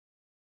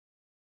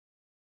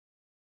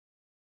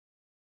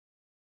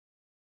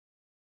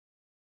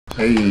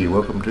Hey,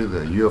 welcome to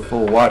the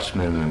UFO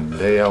Watchman, and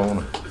today I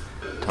want to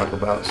talk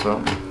about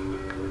something.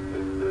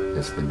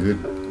 It's the good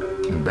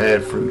and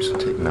bad fruits of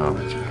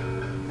technology.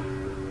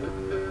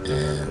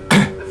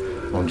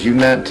 And on June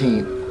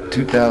 19th,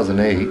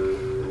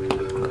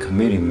 2008, a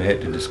committee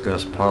met to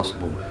discuss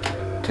possible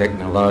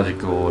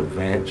technological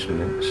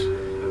advancements,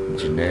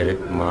 genetic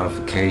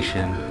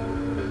modification,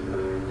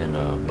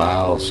 and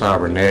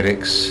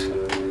bio-cybernetics,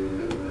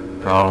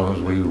 problems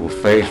we will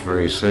face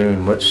very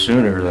soon, much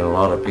sooner than a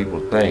lot of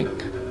people think.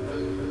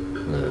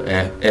 The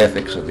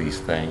ethics of these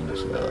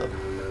things,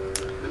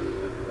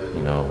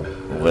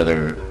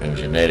 whether in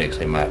genetics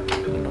they might,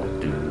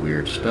 do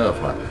weird stuff.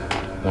 Like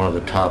one of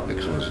the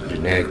topics was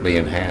genetically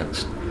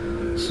enhanced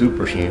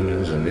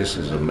superhumans, and this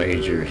is a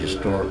major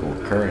historical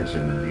occurrence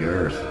in the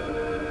Earth.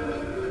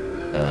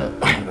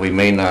 We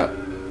may not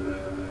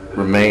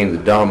remain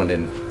the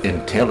dominant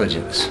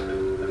intelligence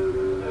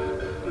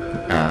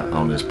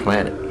on this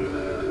planet.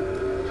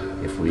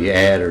 If we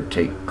add or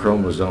take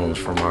chromosomes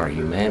from our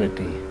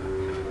humanity,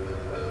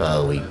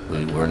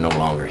 we're no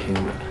longer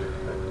human.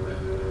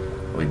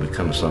 We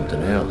become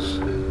something else.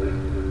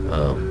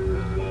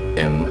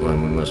 And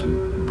when we must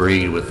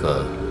breed with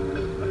the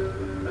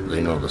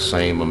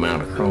same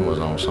amount of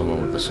chromosomes,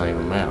 someone with the same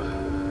amount.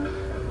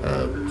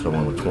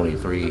 Someone with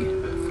 23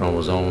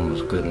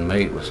 chromosomes couldn't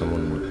mate with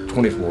someone with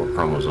 24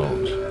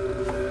 chromosomes.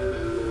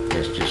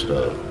 It's just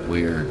a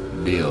weird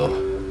deal.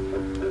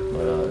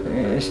 But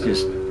it's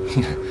just...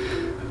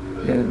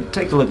 Yeah,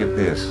 take a look at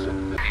this.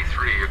 In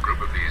 1983, a group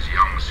of these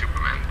young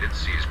supermen did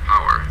seize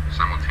power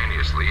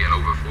simultaneously in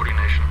over 40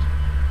 nations.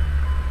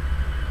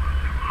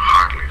 They were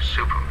hardly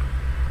supermen.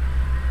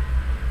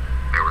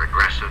 They were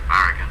aggressive,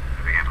 arrogant.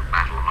 They began to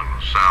battle among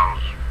themselves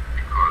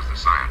because the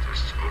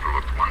scientists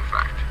overlooked one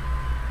fact: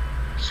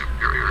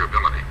 superior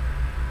ability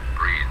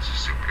breeds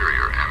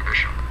superior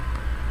ambition.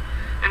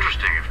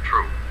 Interesting if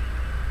true.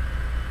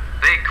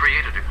 They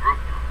created a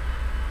group,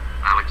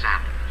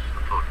 Alexander.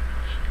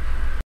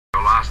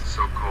 The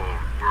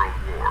so-called World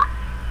War.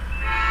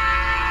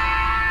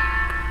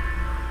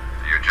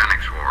 The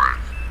eugenics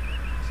wars.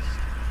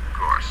 Of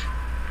course,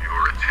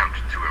 your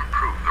attempt to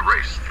improve the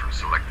race through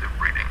selective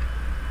breeding.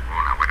 Oh,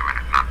 now wait a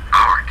minute. Not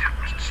our attempt,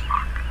 Mr.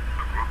 Spock.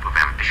 A group of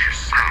ambitious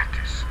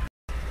scientists.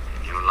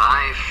 New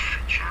life,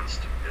 a chance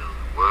to build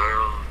a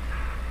world.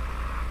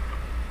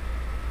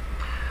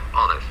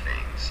 Other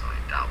things I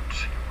doubt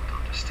you would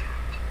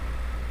understand.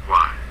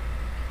 Why?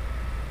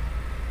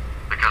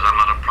 Because I'm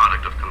not a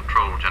product of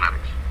controlled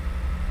genetics.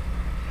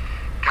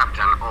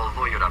 Captain,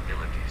 although your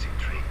abilities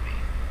intrigue me,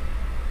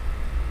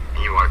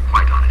 you are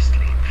quite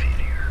honestly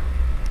inferior,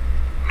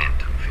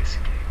 mentally,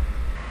 physically.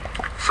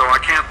 So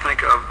I can't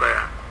think of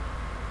that.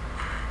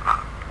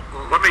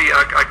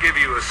 I give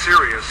you a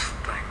serious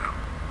thing, though.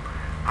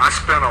 I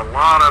spent a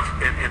lot of,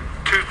 in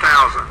 2000,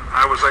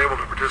 I was able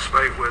to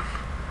participate with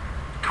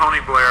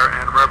Tony Blair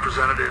and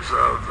representatives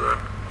of the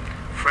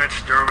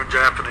French, German,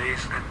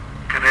 Japanese, and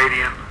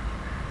Canadian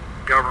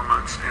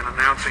governments in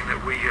announcing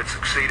that we had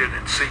succeeded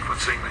in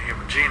sequencing the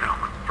human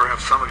genome. And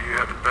perhaps some of you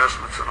have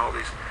investments in all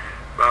these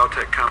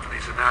biotech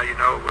companies, and now you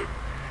know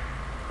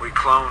we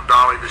cloned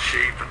Dolly the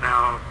sheep, and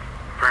now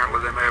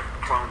apparently they may have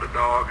cloned a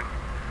dog, and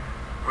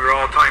we were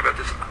all talking about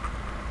this.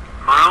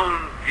 My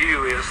own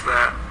view is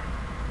that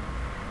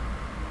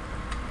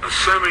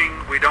assuming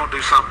we don't do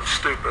something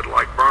stupid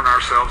like burn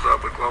ourselves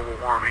up with global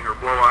warming or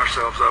blow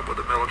ourselves up with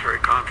a military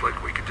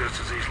conflict we could just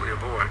as easily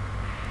avoid,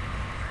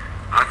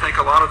 I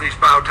think a lot of these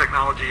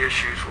biotechnology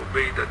issues will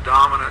be the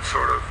dominant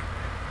sort of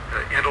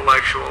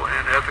intellectual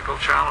and ethical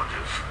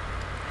challenges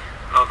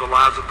of the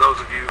lives of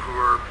those of you who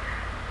are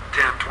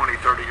 10,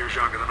 20, 30 years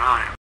younger than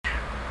I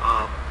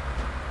am.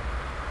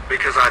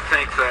 Because I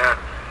think that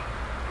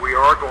we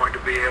are going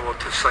to be able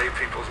to save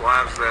people's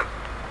lives that,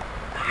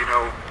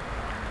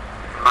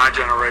 my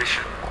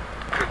generation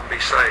couldn't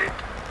be saved.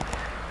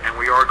 And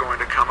we are going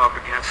to come up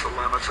against the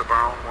limits of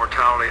our own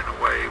mortality in a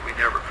way we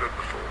never could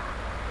before.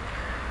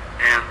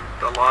 And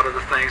a lot of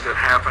the things that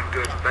happen,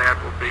 good and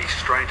bad, will be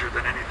stranger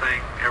than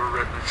anything ever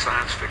written in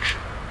science fiction.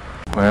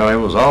 Well, it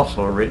was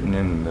also written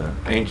in the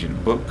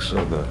ancient books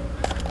of the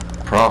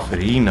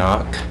prophet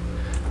Enoch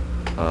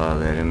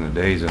that in the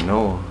days of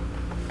Noah,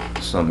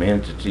 some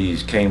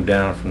entities came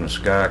down from the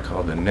sky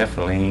called the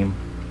Nephilim,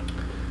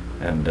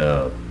 and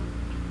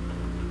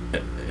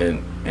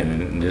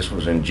this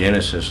was in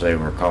Genesis. They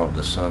were called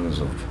the sons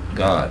of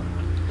God.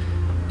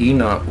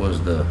 Enoch was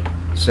the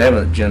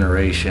 7th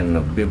generation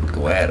of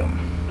biblical Adam.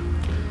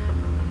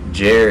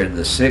 Jared,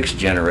 the 6th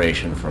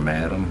generation from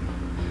Adam,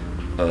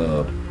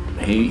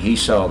 he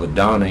saw the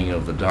dawning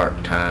of the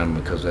dark time,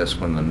 because that's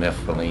when the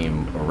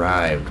Nephilim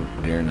arrived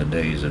during the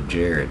days of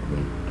Jared,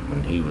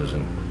 when he was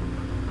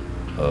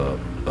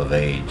of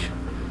age,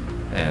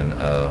 and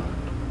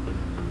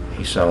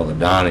he saw the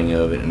dawning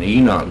of it. And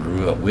Enoch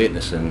grew up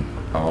witnessing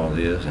all of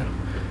this, and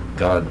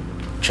God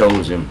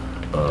chose him.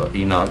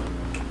 Enoch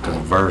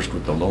conversed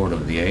with the Lord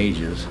of the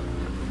ages,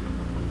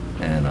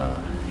 and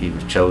he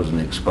was chosen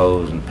to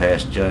expose and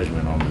pass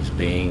judgment on these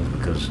beings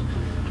because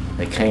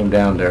they came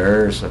down to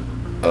earth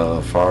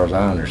far as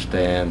I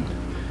understand,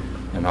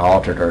 and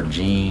altered our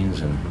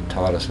genes and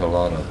taught us a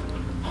lot of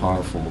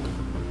harmful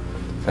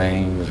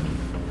things,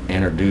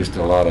 introduced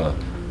a lot of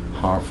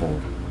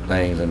harmful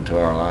things into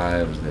our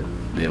lives that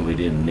we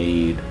didn't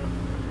need,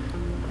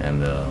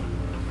 and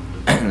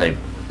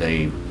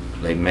they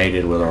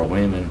mated with our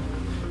women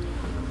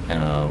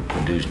and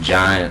produced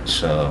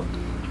giants,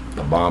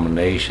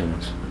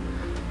 abominations,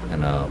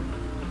 and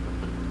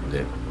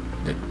that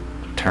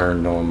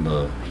turned on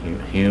the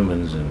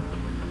humans and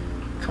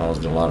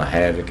caused a lot of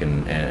havoc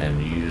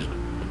and used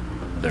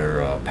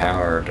their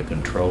power to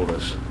control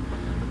us.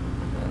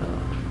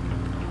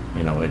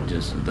 You know,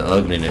 the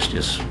ugliness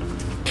just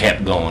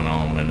kept going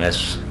on, and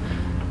that's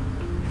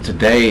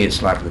today.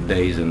 It's like the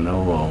days of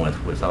Noah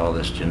with all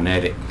this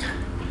genetic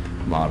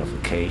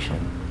modification.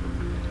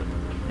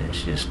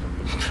 It's just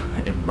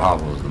it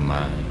boggles the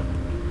mind.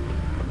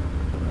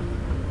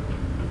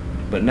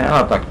 But now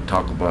I'd like to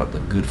talk about the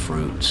good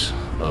fruits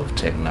of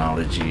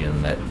technology,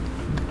 and that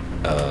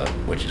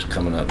which is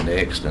coming up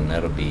next, and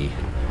that'll be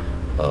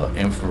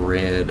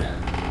infrared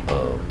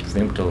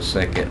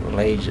femtosecond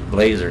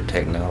laser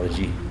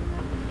technology,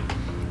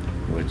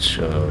 which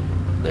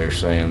they're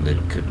saying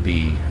that could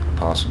be a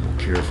possible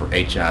cure for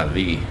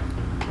HIV.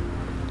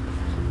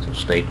 So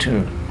stay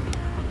tuned.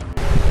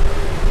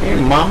 Hey,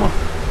 Mama.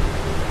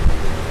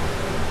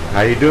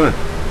 How you doing?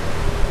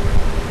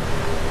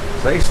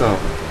 Say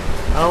something.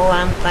 Oh,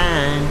 I'm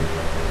fine.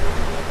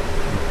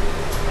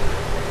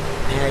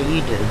 How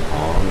you doing?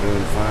 Oh, I'm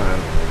doing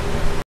fine.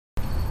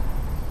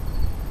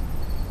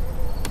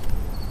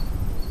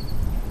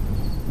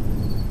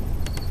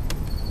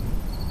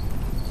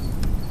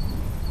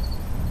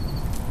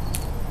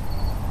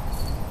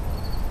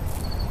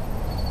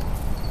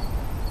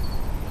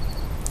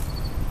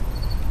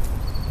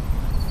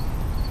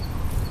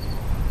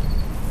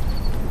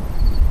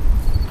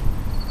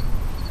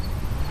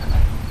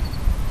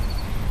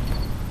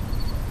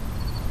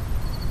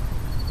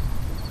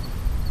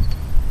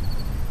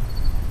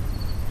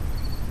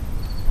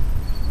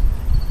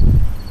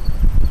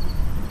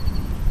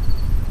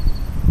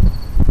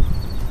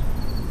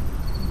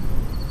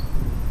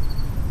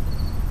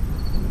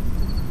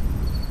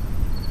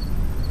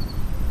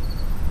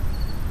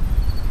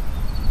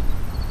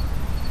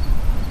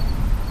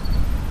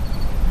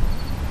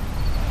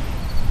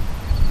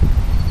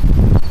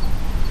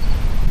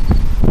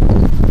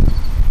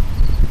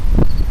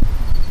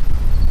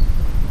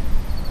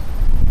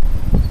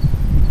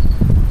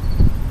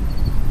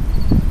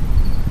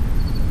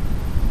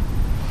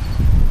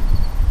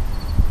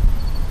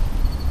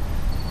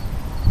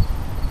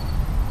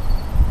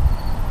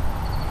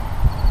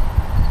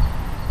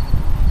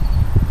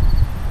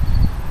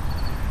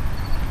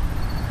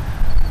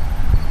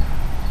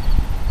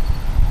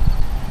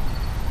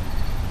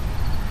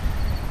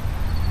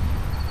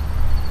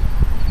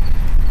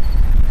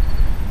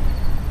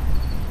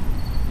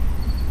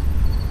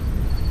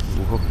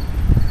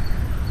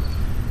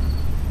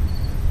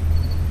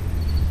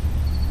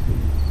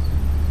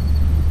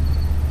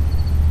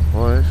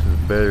 Well, this is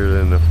better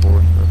than the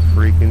 4th of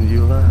freaking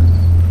July.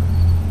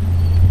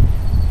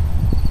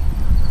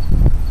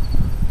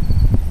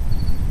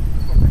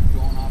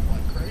 Going off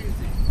like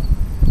crazy.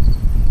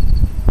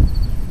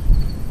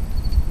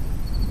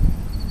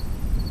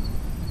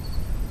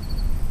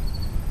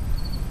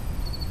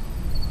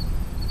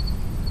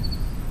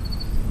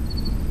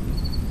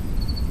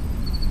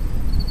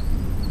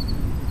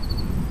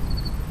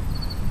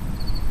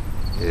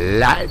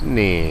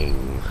 Lightning.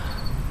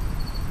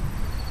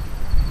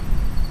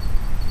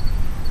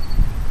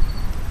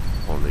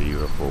 On the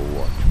UFO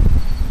watch.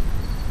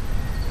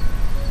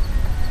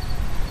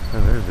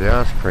 And there's the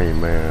ice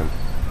cream man.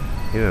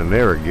 He'll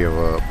never give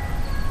up.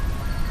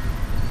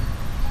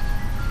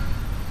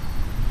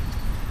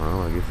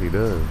 Well, I guess he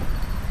does.